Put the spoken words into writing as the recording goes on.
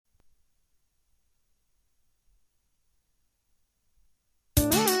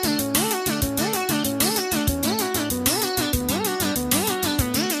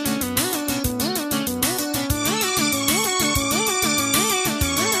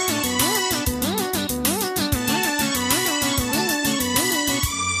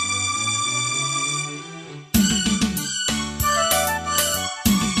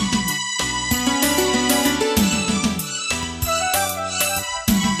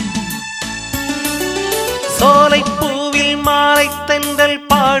சோலை பூவில் மாலை தென்றல்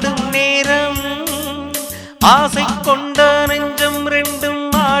பாடும் நேரம் ஆசை கொண்ட நெஞ்சம் ரெண்டும்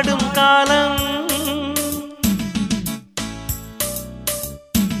ஆடும் காலம்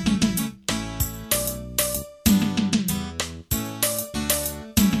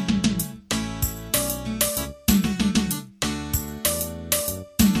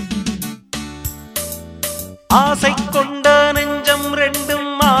ஆசை கொண்ட நெஞ்சம் ரெண்டும்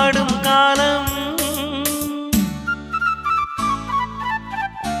ஆடும் காலம்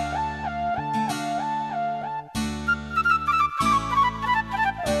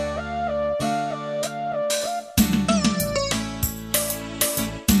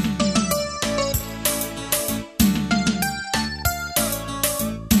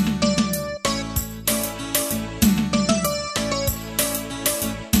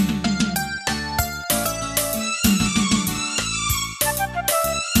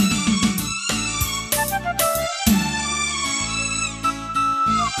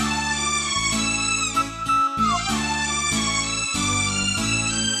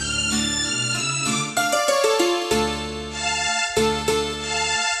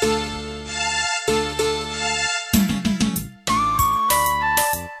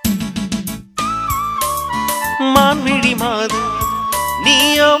மான்விழி மாது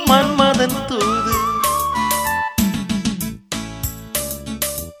நீயோ மன்மதன் தூது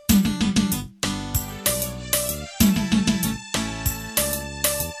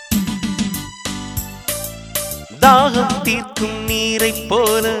தாகம் தீர்க்கும் நீரை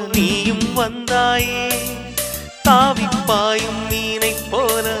போல நீயும் வந்தாயே தாவிப்பாயும் மீனை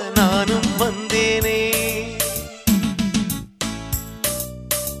போல நானும் வந்தேனே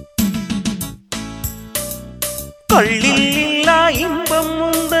கள்ளில் இல்லா இன்பம்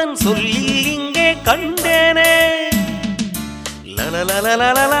உந்தன் சொல்லில் இங்கே கண்டேனே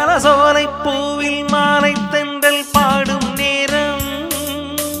லலலலலலல சோலை பூவில் மாலை தென்றல் பாடும் நேரம்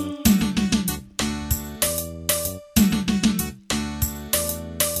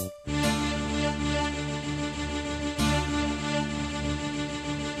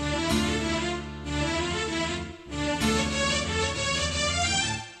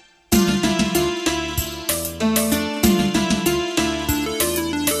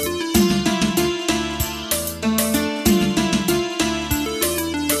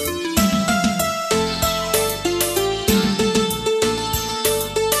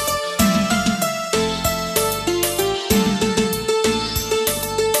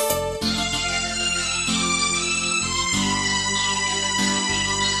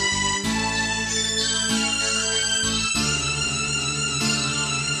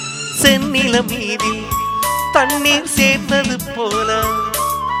செந்நில மீதில் தண்ணீர் சேர்ந்தது போல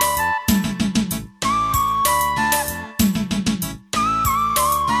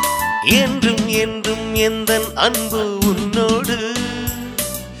என்றும் என்றும் எந்தன் அன்பு உன்னோடு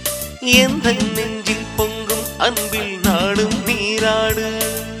எந்தன் நெஞ்சில் பொங்கும் அன்பில் நாடும் நீராடு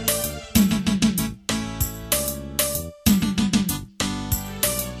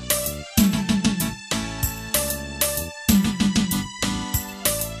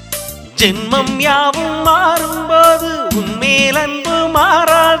ஜென்மம் யாவும் மாறும்போது உன்மேல் அன்பு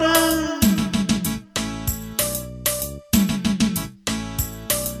மாறாது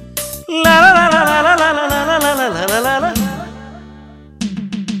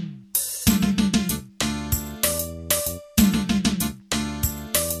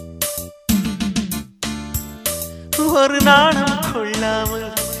ஒரு நாணம் கொள்ளாமல்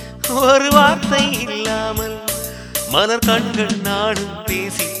ஒரு வார்த்தை இல்லாமல் மலர் கண்கள் நாடும்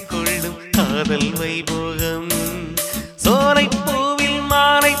பேசிக்கொள்ளும் காதல் வைபோகம் சோலை பூவில்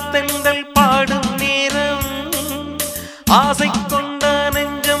மாலை தென்றல் பாடும் நேரம் ஆசை கொண்ட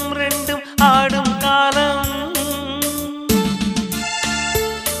நெஞ்சம் ரெண்டும் ஆடும்